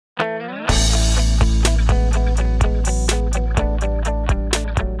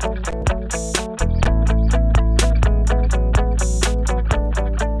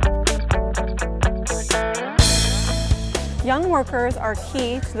workers are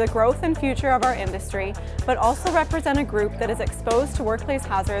key to the growth and future of our industry, but also represent a group that is exposed to workplace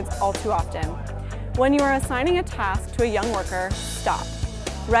hazards all too often. When you are assigning a task to a young worker, stop.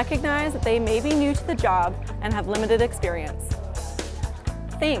 Recognize that they may be new to the job and have limited experience.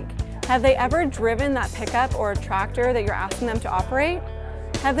 Think, have they ever driven that pickup or tractor that you're asking them to operate?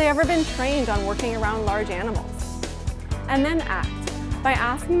 Have they ever been trained on working around large animals? And then act by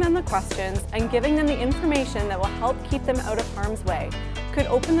asking them the questions and giving them the information that will help keep them out of harm's way, could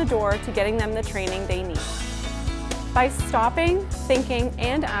open the door to getting them the training they need. By stopping, thinking,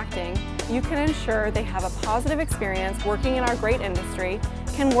 and acting, you can ensure they have a positive experience working in our great industry,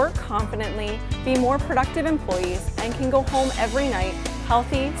 can work confidently, be more productive employees, and can go home every night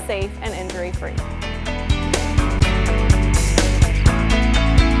healthy, safe, and injury-free.